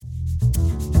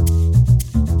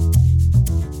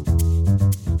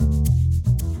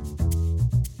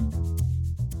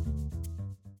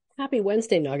Happy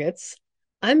Wednesday, Nuggets.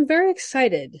 I'm very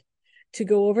excited to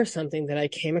go over something that I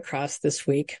came across this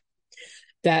week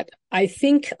that I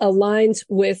think aligns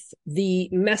with the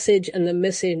message and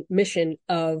the mission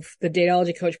of the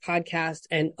Datology Coach podcast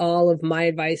and all of my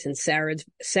advice and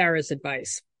Sarah's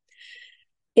advice.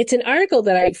 It's an article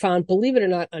that I found, believe it or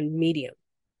not, on Medium.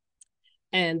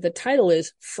 And the title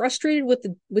is Frustrated with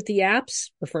the Apps,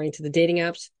 referring to the dating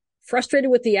apps.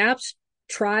 Frustrated with the apps?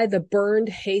 Try the burned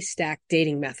haystack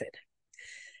dating method.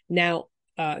 Now,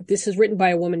 this is written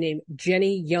by a woman named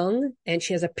Jenny Young, and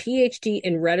she has a PhD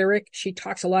in rhetoric. She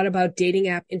talks a lot about dating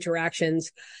app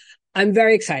interactions. I'm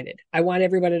very excited. I want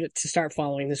everybody to start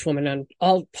following this woman on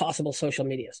all possible social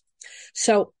medias.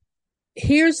 So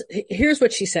here's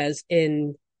what she says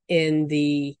in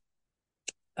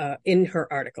her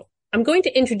article. I'm going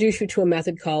to introduce you to a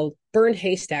method called burned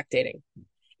haystack dating.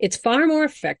 It's far more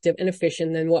effective and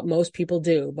efficient than what most people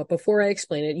do, but before I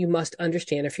explain it, you must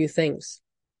understand a few things.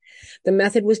 The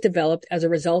method was developed as a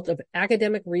result of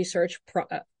academic research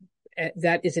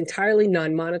that is entirely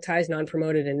non-monetized,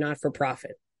 non-promoted, and not for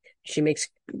profit. She makes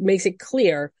it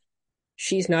clear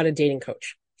she's not a dating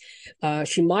coach.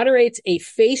 She moderates a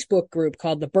Facebook group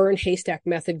called the Burned Haystack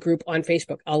Method group on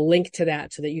Facebook. I'll link to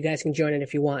that so that you guys can join it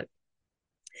if you want.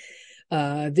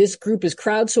 This group is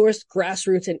crowdsourced,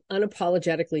 grassroots, and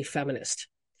unapologetically feminist.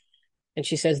 And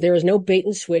she says, there is no bait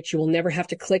and switch. You will never have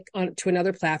to click on to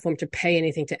another platform to pay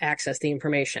anything to access the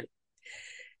information.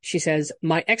 She says,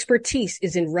 my expertise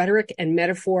is in rhetoric and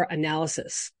metaphor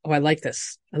analysis. Oh, I like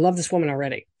this. I love this woman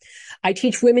already. I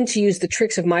teach women to use the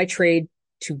tricks of my trade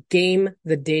to game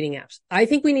the dating apps. I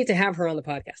think we need to have her on the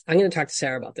podcast. I'm going to talk to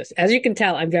Sarah about this. As you can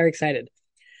tell, I'm very excited.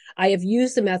 I have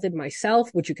used the method myself,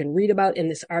 which you can read about in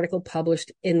this article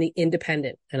published in The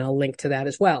Independent, and I'll link to that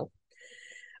as well.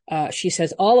 She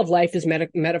says, all of life is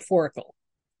metaphorical.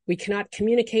 We cannot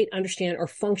communicate, understand, or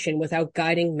function without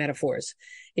guiding metaphors.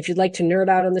 If you'd like to nerd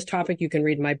out on this topic, you can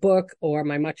read my book or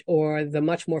the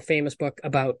much more famous book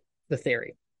about the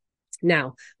theory.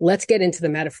 Now, let's get into the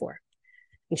metaphor.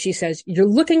 And she says, you're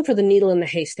looking for the needle in the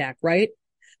haystack, right?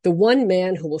 The one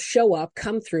man who will show up,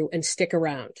 come through, and stick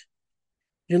around.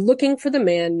 You're looking for the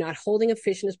man not holding a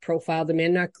fish in his profile, the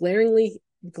man not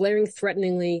glaring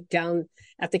threateningly down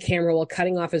at the camera while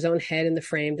cutting off his own head in the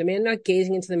frame, the man not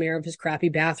gazing into the mirror of his crappy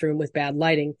bathroom with bad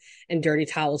lighting and dirty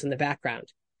towels in the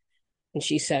background. And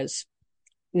she says,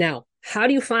 now, how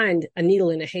do you find a needle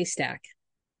in a haystack?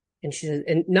 And she says,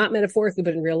 and not metaphorically,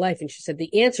 but in real life. And she said,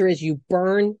 the answer is you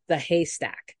burn the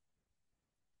haystack.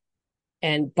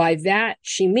 And by that,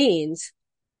 she means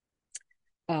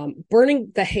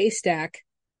burning the haystack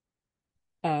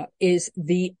is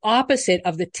the opposite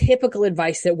of the typical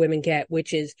advice that women get,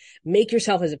 which is make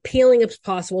yourself as appealing as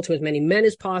possible to as many men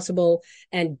as possible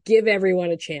and give everyone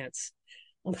a chance.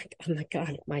 Oh my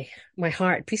God, my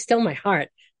heart, be still my heart.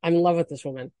 I'm in love with this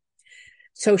woman.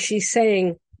 So she's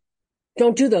saying,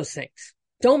 don't do those things.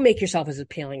 Don't make yourself as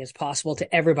appealing as possible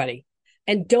to everybody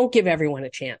and don't give everyone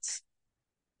a chance,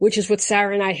 which is what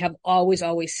Sarah and I have always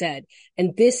said.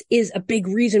 And this is a big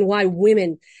reason why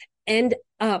women end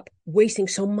up wasting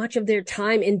so much of their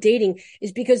time in dating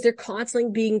is because they're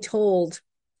constantly being told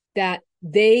that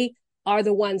they are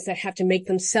the ones that have to make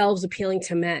themselves appealing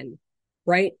to men,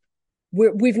 right?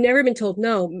 We've never been told,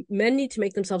 no, men need to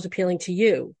make themselves appealing to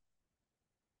you,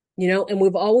 and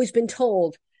we've always been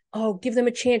told, oh, give them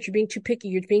a chance. You're being too picky.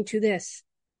 You're being too this.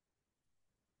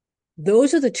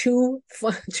 Those are the two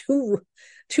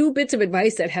bits of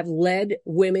advice that have led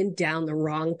women down the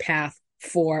wrong path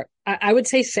for, I would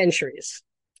say, centuries.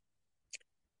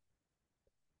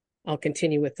 I'll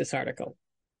continue with this article.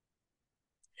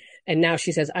 And now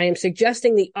she says, I am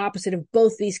suggesting the opposite of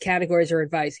both these categories or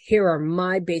advice. Here are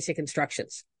my basic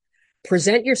instructions.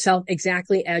 Present yourself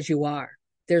exactly as you are.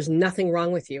 There's nothing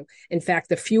wrong with you. In fact,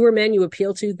 the fewer men you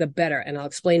appeal to, the better. And I'll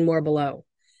explain more below.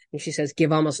 And she says,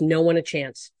 give almost no one a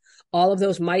chance. All of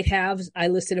those might haves I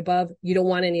listed above, you don't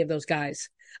want any of those guys.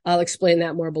 I'll explain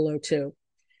that more below too.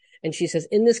 And she says,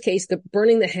 in this case, the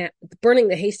burning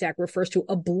the haystack refers to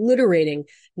obliterating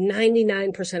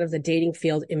 99% of the dating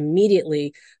field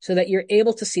immediately so that you're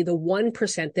able to see the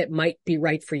 1% that might be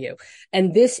right for you.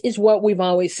 And this is what we've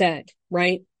always said,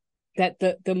 right? That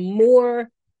the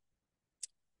more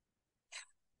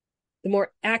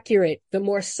accurate, the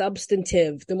more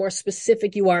substantive, the more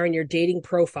specific you are in your dating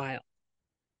profile,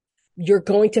 you're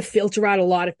going to filter out a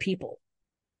lot of people.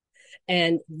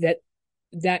 And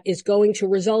that is going to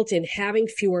result in having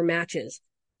fewer matches.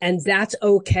 And that's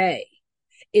okay.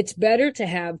 It's better to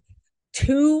have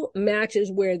 2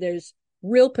 matches where there's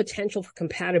real potential for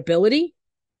compatibility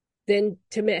than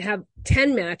to have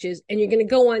 10 matches and you're going to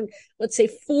go on, let's say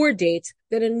 4 dates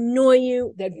that annoy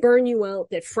you, that burn you out,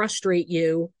 that frustrate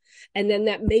you. And then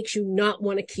that makes you not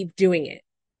want to keep doing it.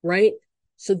 Right.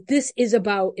 So this is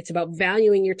it's about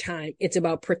valuing your time. It's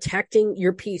about protecting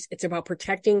your peace. It's about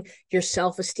protecting your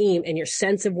self-esteem and your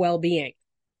sense of well-being.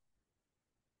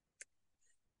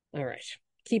 All right.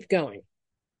 Keep going.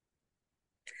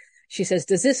 She says,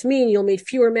 does this mean you'll meet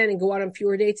fewer men and go out on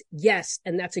fewer dates? Yes.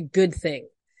 And that's a good thing.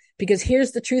 Because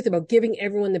here's the truth about giving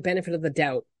everyone the benefit of the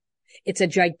doubt. It's a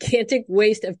gigantic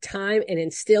waste of time and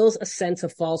instills a sense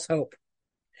of false hope.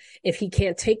 If he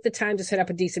can't take the time to set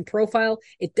up a decent profile,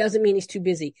 it doesn't mean he's too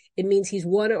busy. It means he's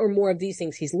one or more of these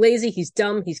things. He's lazy, he's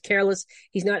dumb, he's careless,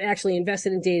 he's not actually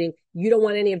invested in dating. You don't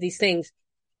want any of these things.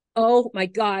 Oh my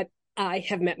God, I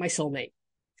have met my soulmate.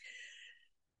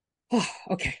 Oh,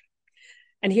 okay.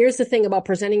 And here's the thing about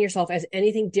presenting yourself as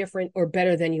anything different or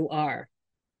better than you are.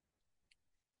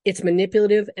 It's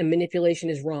manipulative, and manipulation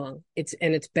is wrong.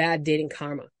 It's bad dating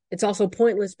karma. It's also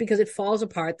pointless because it falls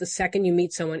apart the second you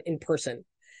meet someone in person.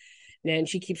 And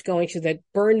she keeps going. She said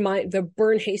the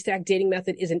burn haystack dating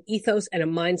method is an ethos and a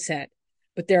mindset,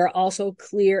 but there are also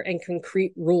clear and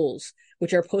concrete rules,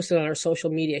 which are posted on our social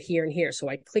media here and here. So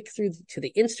I click through to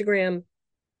the Instagram,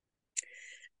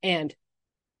 and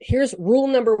here's rule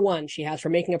number 1 she has for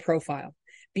making a profile.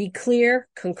 Be clear,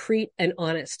 concrete, and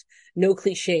honest. No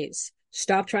cliches.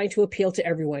 Stop trying to appeal to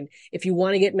everyone. If you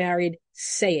want to get married,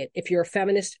 say it. If you're a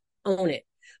feminist, own it.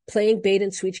 Playing bait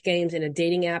and switch games in a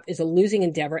dating app is a losing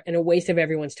endeavor and a waste of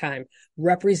everyone's time.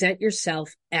 Represent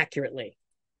yourself accurately.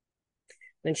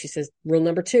 Then she says, rule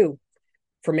number 2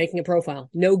 for making a profile.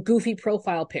 No goofy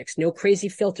profile pics, no crazy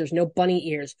filters, no bunny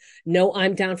ears, no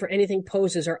I'm down for anything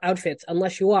poses or outfits,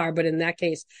 unless you are, but in that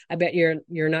case, I bet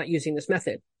you're not using this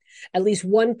method. At least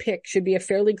one pic should be a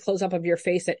fairly close-up of your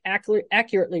face that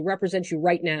accurately represents you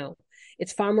right now.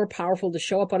 It's far more powerful to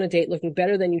show up on a date looking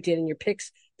better than you did in your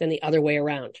pics than the other way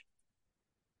around.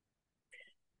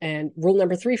 And rule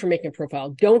number 3 for making a profile.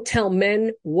 Don't tell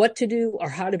men what to do or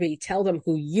how to be. Tell them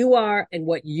who you are and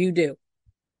what you do.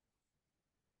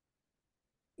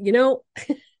 You know,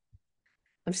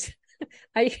 I'm starting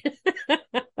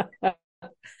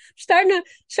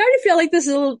to feel like this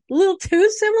is a little too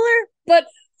similar, but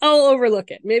I'll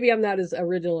overlook it. Maybe I'm not as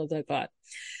original as I thought.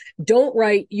 Don't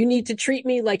write, you need to treat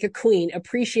me like a queen,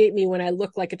 appreciate me when I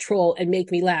look like a troll, and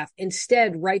make me laugh.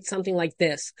 Instead, write something like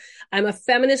this. I'm a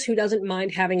feminist who doesn't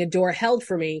mind having a door held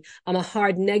for me. I'm a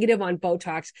hard negative on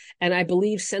Botox, and I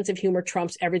believe sense of humor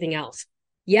trumps everything else.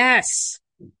 Yes.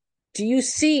 Do you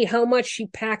see how much she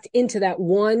packed into that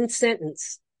one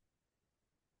sentence?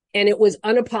 And it was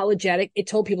unapologetic. It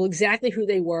told people exactly who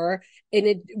they were. And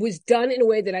it was done in a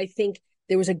way that I think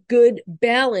there was a good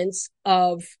balance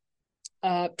of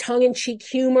tongue-in-cheek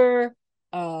humor,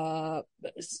 some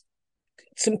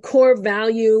core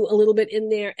value a little bit in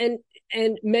there, and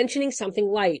mentioning something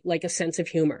light, like a sense of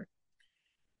humor.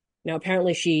 Now,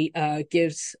 apparently she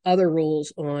gives other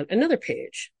rules on another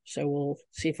page. So we'll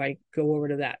see if I go over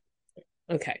to that.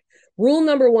 Okay. Rule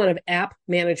number 1 of app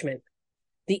management.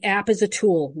 The app is a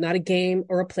tool, not a game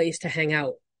or a place to hang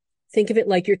out. Think of it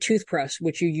like your toothbrush,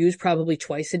 which you use probably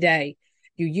twice a day.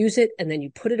 You use it and then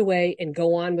you put it away and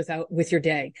go on with your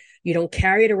day. You don't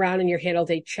carry it around in your hand all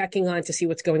day checking on to see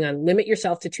what's going on. Limit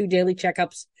yourself to 2 daily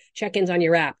check-ins on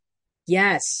your app.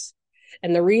 Yes.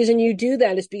 And the reason you do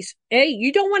that is because,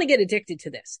 you don't want to get addicted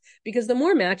to this, because the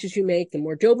more matches you make, the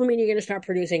more dopamine you're going to start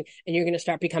producing, and you're going to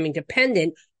start becoming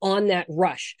dependent on that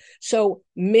rush. So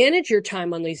manage your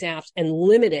time on these apps and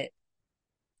limit it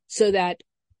so that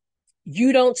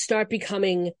you don't start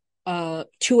becoming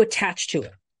too attached to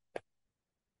it.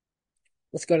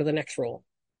 Let's go to the next rule.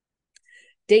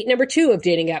 Date number 2 of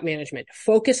dating app management.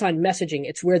 Focus on messaging.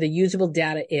 It's where the usable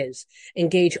data is.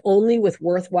 Engage only with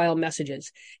worthwhile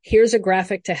messages. Here's a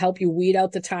graphic to help you weed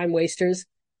out the time wasters.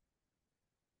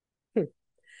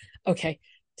 Okay.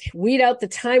 Weed out the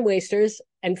time wasters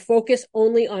and focus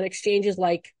only on exchanges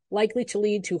likely to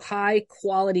lead to high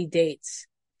quality dates.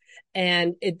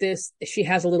 And she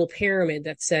has a little pyramid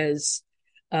that says,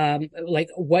 how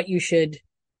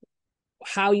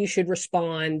you should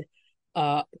respond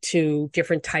to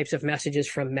different types of messages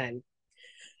from men.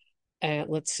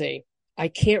 Let's see. I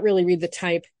can't really read the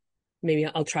type. Maybe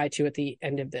I'll try to at the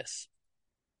end of this.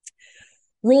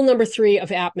 Rule number 3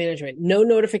 of app management. No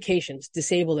notifications.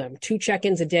 Disable them. 2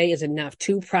 check-ins a day is enough.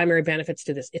 2 primary benefits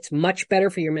to this. It's much better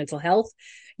for your mental health.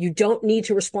 You don't need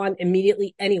to respond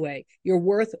immediately anyway. You're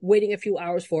worth waiting a few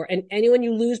hours for. And anyone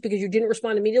you lose because you didn't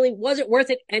respond immediately wasn't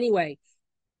worth it anyway.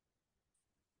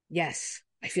 Yes,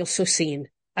 I feel so seen.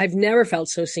 I've never felt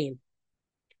so seen.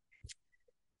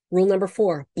 Rule number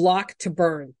 4, block to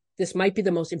burn. This might be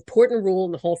the most important rule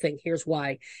in the whole thing. Here's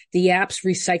why. The apps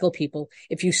recycle people.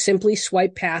 If you simply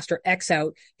swipe past or X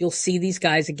out, you'll see these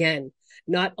guys again.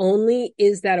 Not only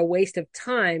is that a waste of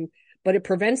time, but it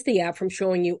prevents the app from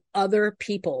showing you other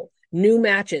people, new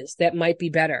matches that might be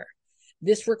better.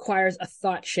 This requires a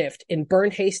thought shift. In Burn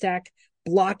Haystack,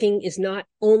 blocking is not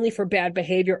only for bad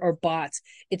behavior or bots.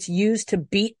 It's used to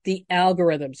beat the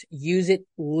algorithms. Use it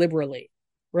liberally.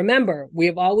 Remember, we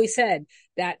have always said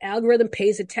that algorithm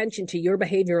pays attention to your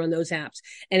behavior on those apps,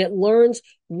 and it learns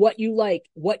what you like,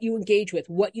 what you engage with,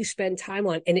 what you spend time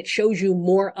on, and it shows you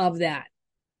more of that.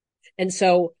 And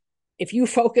so if you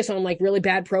focus on like really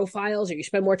bad profiles, or you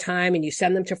spend more time and you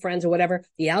send them to friends or whatever,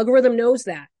 the algorithm knows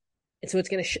that. And so it's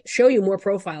going to show you more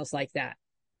profiles like that.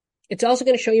 It's also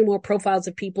going to show you more profiles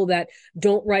of people that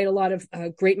don't write a lot of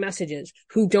great messages,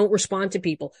 who don't respond to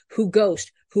people, who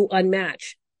ghost, who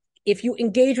unmatch. If you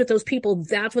engage with those people,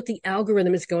 that's what the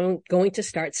algorithm is going to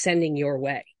start sending your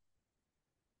way.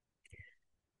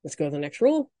 Let's go to the next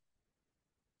rule.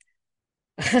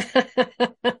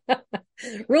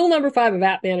 Rule number 5 of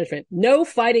app management: no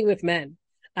fighting with men.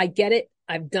 I get it.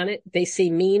 I've done it. They say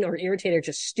mean or irritating or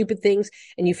just stupid things,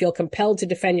 and you feel compelled to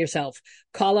defend yourself,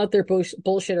 call out their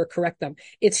bullshit or correct them.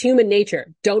 It's human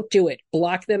nature. Don't do it.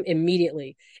 Block them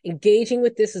immediately. Engaging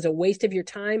with this is a waste of your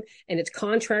time, and it's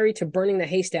contrary to burning the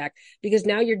haystack, because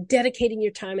now you're dedicating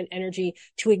your time and energy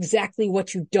to exactly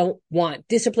what you don't want.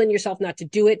 Discipline yourself not to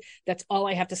do it. That's all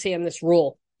I have to say on this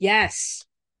rule. Yes.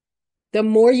 The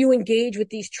more you engage with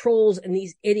these trolls and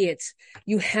these idiots,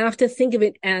 you have to think of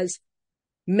it as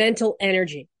mental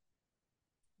energy.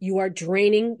 You are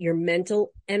draining your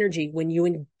mental energy when you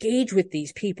engage with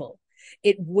these people.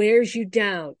 It wears you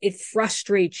down. It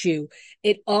frustrates you.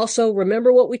 It also,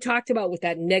 remember what we talked about with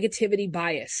that negativity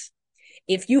bias.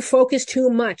 If you focus too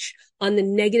much on the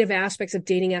negative aspects of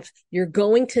dating apps, you're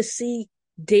going to see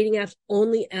dating apps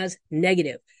only as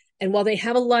negative. And while they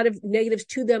have a lot of negatives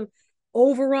to them,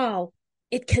 overall,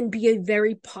 it can be a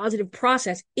very positive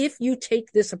process if you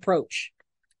take this approach.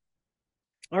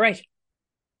 All right.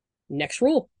 Next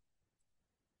rule.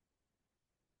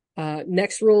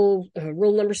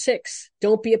 Rule number 6,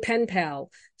 don't be a pen pal.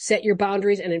 Set your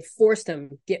boundaries and enforce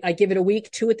them. I give it a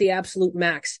week, 2 at the absolute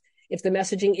max. If the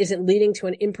messaging isn't leading to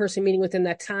an in-person meeting within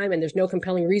that time and there's no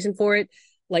compelling reason for it,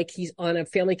 like he's on a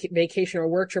family vacation or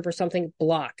work trip or something,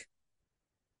 block.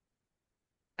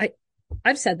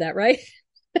 I've said that, right?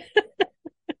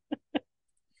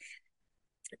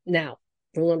 Now,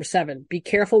 rule number 7, be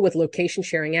careful with location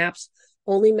sharing apps.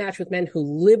 Only match with men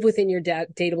who live within your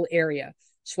dateable area.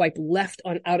 Swipe left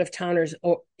on out-of-towners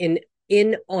or in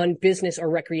on business or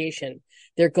recreation.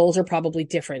 Their goals are probably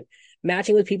different.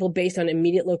 Matching with people based on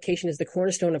immediate location is the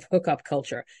cornerstone of hookup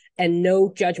culture. And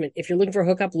no judgment. If you're looking for a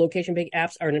hookup, location-based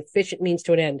apps are an efficient means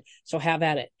to an end. So have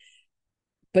at it.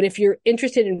 But if you're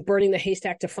interested in burning the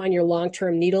haystack to find your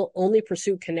long-term needle, only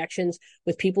pursue connections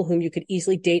with people whom you could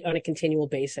easily date on a continual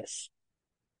basis.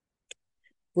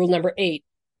 Rule number 8,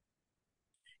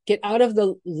 get out of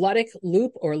the Ludic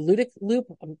loop or Ludic loop.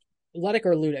 Ludic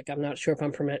or Ludic, I'm not sure if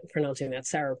I'm pronouncing that.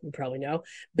 Sarah would probably know.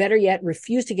 Better yet,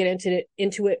 refuse to get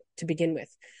into it to begin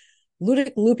with.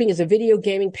 Ludic looping is a video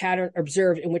gaming pattern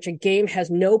observed in which a game has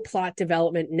no plot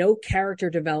development, no character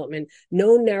development,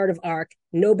 no narrative arc,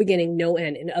 no beginning, no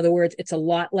end. In other words, it's a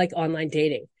lot like online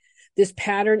dating. This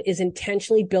pattern is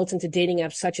intentionally built into dating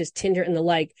apps such as Tinder and the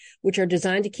like, which are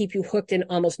designed to keep you hooked in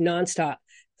almost nonstop.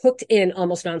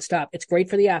 It's great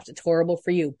for the apps. It's horrible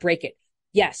for you. Break it.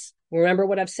 Yes. Remember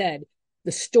what I've said.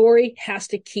 The story has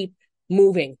to keep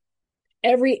moving.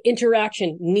 Every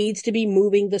interaction needs to be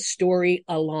moving the story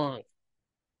along.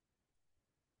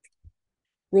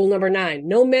 Rule number 9,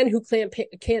 no men who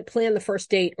can't plan the first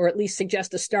date or at least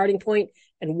suggest a starting point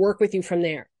and work with you from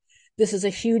there. This is a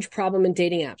huge problem in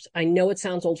dating apps. I know it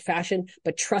sounds old-fashioned,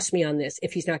 but trust me on this.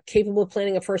 If he's not capable of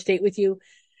planning a first date with you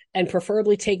and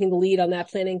preferably taking the lead on that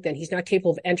planning, then he's not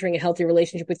capable of entering a healthy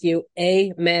relationship with you.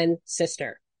 Amen,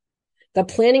 sister. The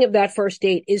planning of that first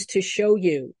date is to show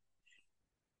you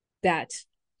that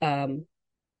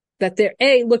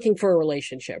they're looking for a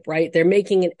relationship, right? They're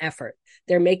making an effort.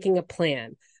 They're making a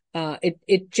plan.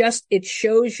 It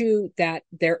shows you that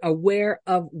they're aware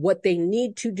of what they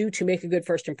need to do to make a good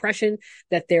first impression,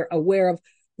 that they're aware of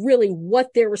really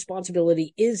what their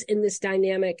responsibility is in this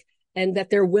dynamic, and that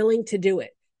they're willing to do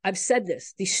it. I've said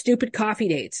this, these stupid coffee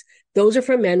dates, those are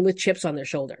for men with chips on their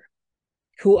shoulder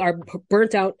who are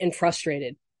burnt out and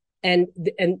frustrated. And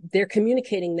they're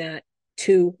communicating that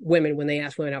to women when they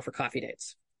ask women out for coffee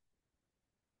dates.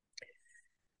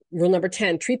 Rule number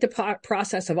 10, treat the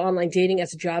process of online dating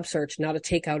as a job search, not a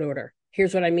takeout order.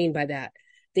 Here's what I mean by that.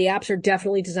 The apps are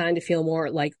definitely designed to feel more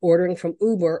like ordering from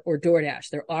Uber or DoorDash.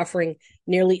 They're offering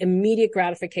nearly immediate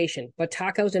gratification, but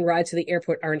tacos and rides to the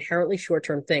airport are inherently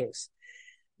short-term things.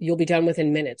 You'll be done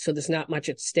within minutes, so there's not much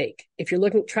at stake. If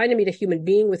you're trying to meet a human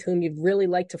being with whom you'd really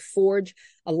like to forge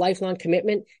a lifelong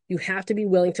commitment, you have to be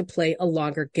willing to play a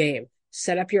longer game.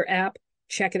 Set up your app,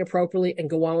 check it appropriately, and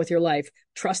go on with your life,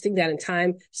 trusting that in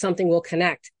time, something will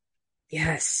connect.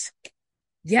 Yes.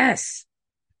 Yes.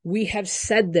 We have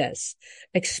said this,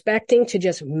 expecting to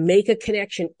just make a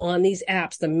connection on these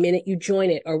apps the minute you join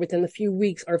it or within a few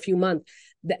weeks or a few months.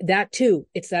 That too,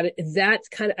 that's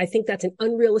kind of, I think that's an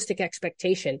unrealistic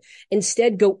expectation.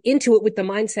 Instead, go into it with the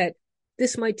mindset,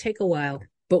 this might take a while,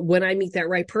 but when I meet that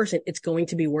right person, it's going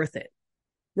to be worth it.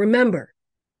 Remember,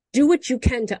 do what you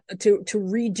can to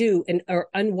redo or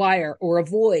unwire or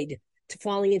avoid to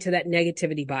falling into that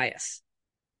negativity bias.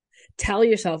 Tell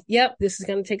yourself, yep, this is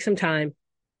going to take some time,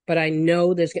 but I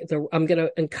know I'm going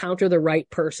to encounter the right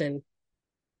person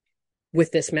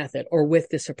with this method or with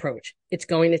this approach. It's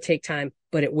going to take time,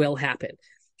 but it will happen.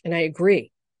 And I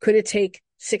agree. Could it take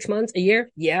 6 months, a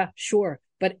year? Yeah, sure.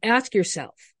 But ask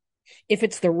yourself, if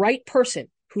it's the right person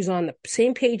who's on the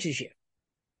same page as you,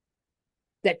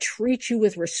 that treats you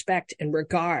with respect and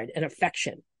regard and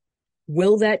affection,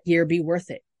 will that year be worth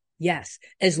it? Yes.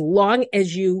 As long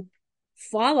as you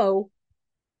follow,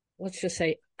 let's just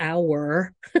say,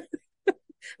 our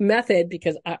method,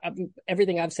 because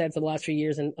everything I've said for the last few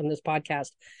years on this podcast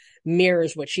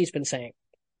mirrors what she's been saying.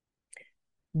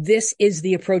 This is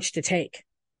the approach to take.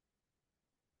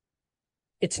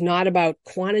 It's not about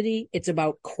quantity. It's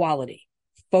about quality.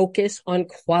 Focus on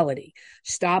quality.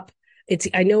 Stop.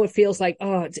 I know it feels like,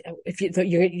 if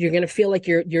you're going to feel like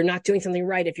you're not doing something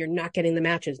right if you're not getting the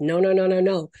matches.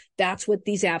 No. That's what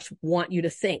these apps want you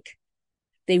to think.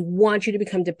 They want you to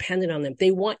become dependent on them.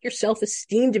 They want your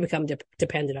self-esteem to become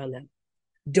dependent on them.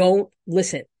 Don't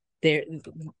listen.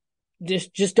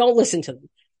 Just don't listen to them.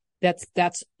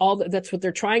 That's what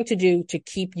they're trying to do to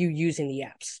keep you using the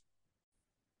apps.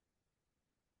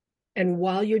 And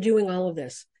while you're doing all of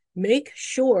this, make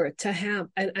sure to have,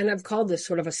 and I've called this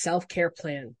sort of a self-care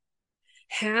plan.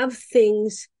 Have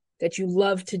things that you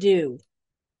love to do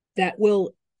that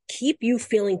will keep you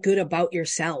feeling good about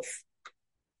yourself,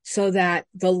 so that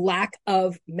the lack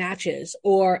of matches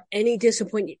or any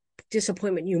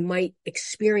disappointment you might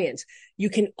experience,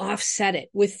 you can offset it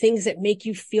with things that make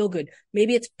you feel good.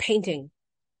 Maybe it's painting.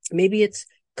 Maybe it's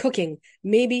cooking.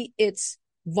 Maybe it's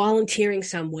volunteering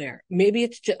somewhere. Maybe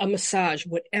it's just a massage,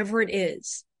 whatever it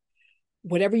is,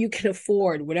 whatever you can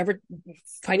afford, whatever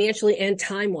financially and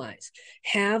time-wise,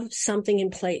 have something in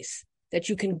place that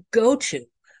you can go to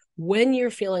when you're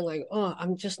feeling like,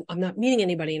 I'm not meeting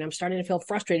anybody and I'm starting to feel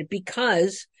frustrated,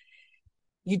 because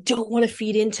you don't want to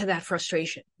feed into that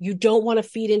frustration. You don't want to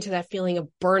feed into that feeling of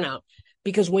burnout,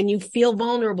 because when you feel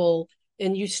vulnerable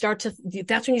and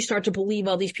that's when you start to believe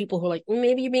all these people who are like,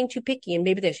 maybe you're being too picky and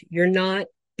maybe this. You're not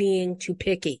being too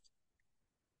picky.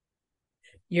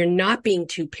 You're not being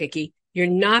too picky. You're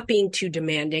not being too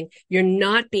demanding. You're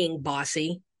not being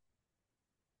bossy.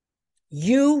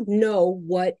 You know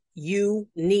what you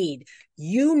need.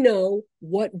 You know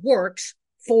what works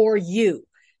for you.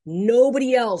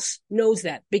 Nobody else knows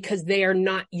that, because they are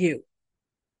not you.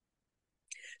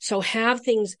 So have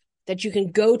things that you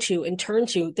can go to and turn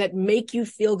to that make you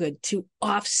feel good, to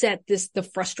offset the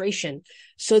frustration,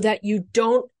 so that you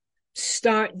don't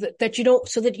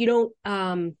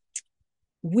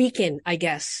weaken, I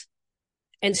guess,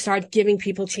 and start giving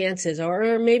people chances.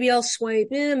 Or maybe I'll swipe.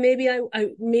 Maybe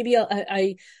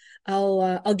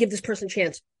I'll give this person a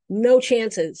chance. No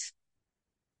chances.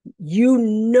 You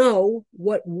know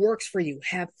what works for you.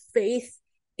 Have faith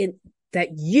in that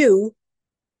you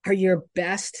are your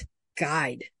best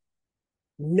guide.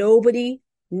 Nobody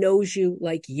knows you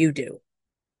like you do.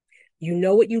 You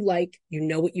know what you like. You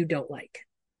know what you don't like.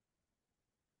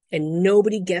 And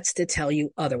nobody gets to tell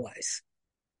you otherwise.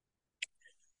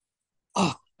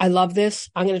 Oh, I love this.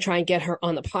 I'm going to try and get her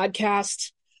on the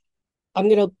podcast. I'm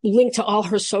going to link to all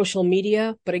her social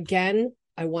media, but again,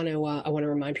 I want to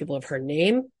remind people of her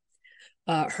name.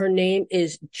 Her name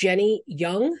is Jenny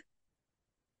Young,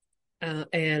 and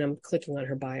I'm clicking on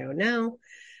her bio now.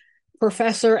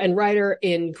 Professor and writer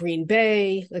in Green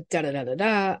Bay.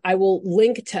 I will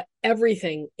link to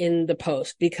everything in the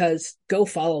post, because go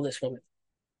follow this woman.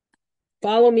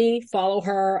 Follow me, follow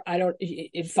her.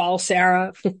 Follow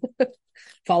Sarah,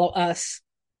 follow us.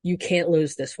 You can't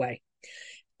lose this way.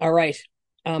 All right.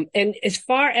 And as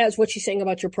far as what she's saying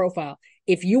about your profile,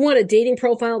 if you want a dating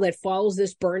profile that follows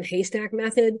this burn haystack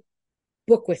method,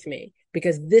 book with me,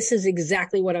 because this is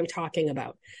exactly what I'm talking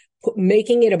about.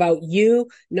 making it about you,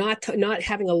 not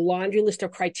having a laundry list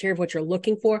of criteria of what you're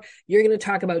looking for. You're going to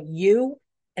talk about you,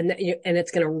 and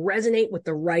it's going to resonate with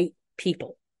the right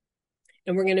people.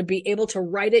 And we're going to be able to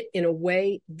write it in a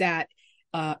way that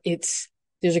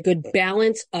there's a good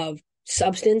balance of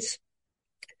substance,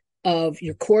 of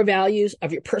your core values,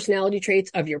 of your personality traits,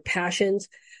 of your passions,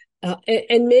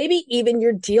 and maybe even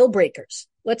your deal breakers.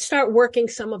 Let's start working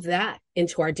some of that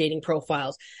into our dating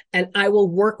profiles. And I will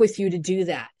work with you to do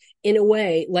that in a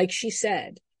way, like she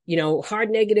said, hard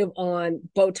negative on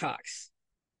Botox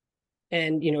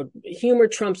and, humor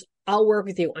trumps. I'll work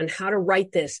with you on how to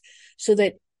write this so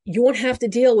that you won't have to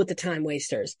deal with the time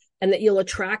wasters, and that you'll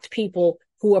attract people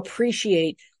who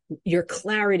appreciate your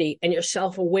clarity and your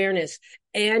self-awareness,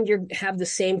 and you have the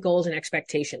same goals and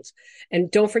expectations.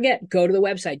 And don't forget, go to the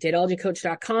website,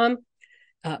 dateologycoach.com,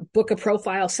 book a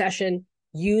profile session,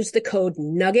 use the code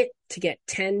NUGGET to get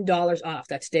 $10 off.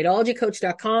 That's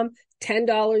dateologycoach.com,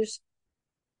 $10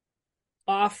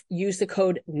 off. Use the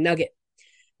code NUGGET.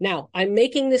 Now, I'm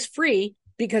making this free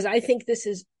because I think this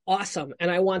is awesome,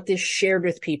 and I want this shared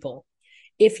with people.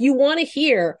 If you want to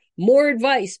hear more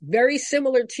advice very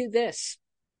similar to this,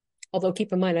 although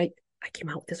keep in mind, I came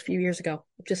out with this a few years ago.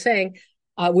 I'm just saying,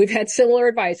 we've had similar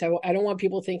advice. I don't want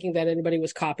people thinking that anybody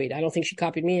was copied. I don't think she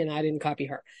copied me, and I didn't copy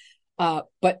her.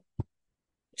 But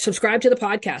subscribe to the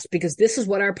podcast, because this is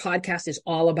what our podcast is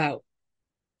all about.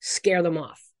 Scare them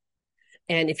off.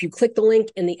 And if you click the link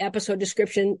in the episode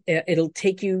description, it'll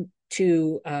take you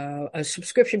to a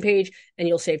subscription page, and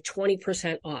you'll save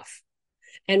 20% off.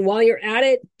 And while you're at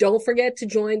it, don't forget to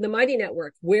join the Mighty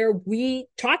Network, where we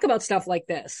talk about stuff like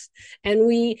this and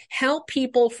we help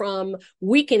people from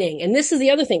weakening. And this is the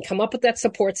other thing, come up with that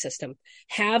support system.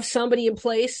 Have somebody in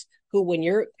place who, when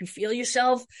you feel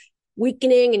yourself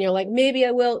weakening and you're like, maybe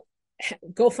I will,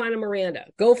 go find a Miranda.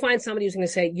 Go find somebody who's going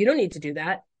to say, you don't need to do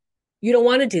that. You don't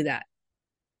want to do that.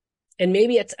 And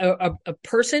maybe it's a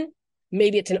person,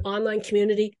 maybe it's an online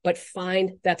community, but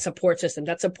find that support system.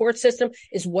 That support system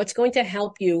is what's going to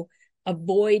help you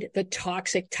avoid the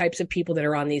toxic types of people that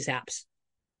are on these apps.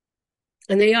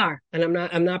 And they are, and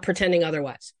I'm not pretending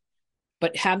otherwise.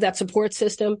 But have that support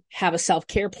system, have a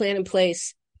self-care plan in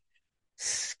place,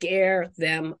 scare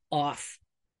them off.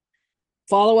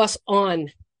 Follow us on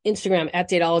Instagram at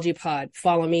DateologyPod.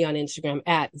 Follow me on Instagram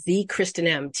at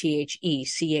TheChristanM,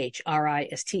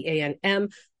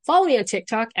 TheChristanM. Follow me on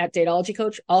TikTok at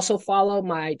Dateology Also follow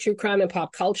my true crime and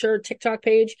pop culture TikTok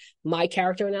page, My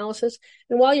Character Analysis.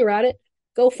 And while you're at it,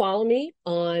 go follow me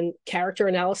on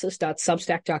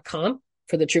characteranalysis.substack.com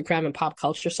for the true crime and pop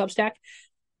culture Substack.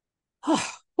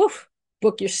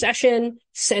 Book your session,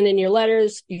 send in your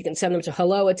letters. You can send them to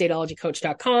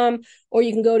hello@dateologycoach.com, or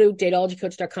you can go to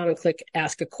dateologycoach.com and click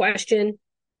Ask a Question.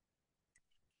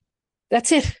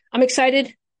 That's it. I'm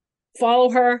excited. Follow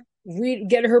her,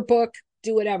 get her book,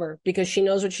 do whatever, because she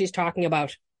knows what she's talking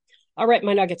about. All right,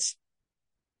 my nuggets.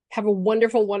 Have a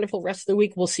wonderful, wonderful rest of the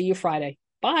week. We'll see you Friday.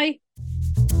 Bye.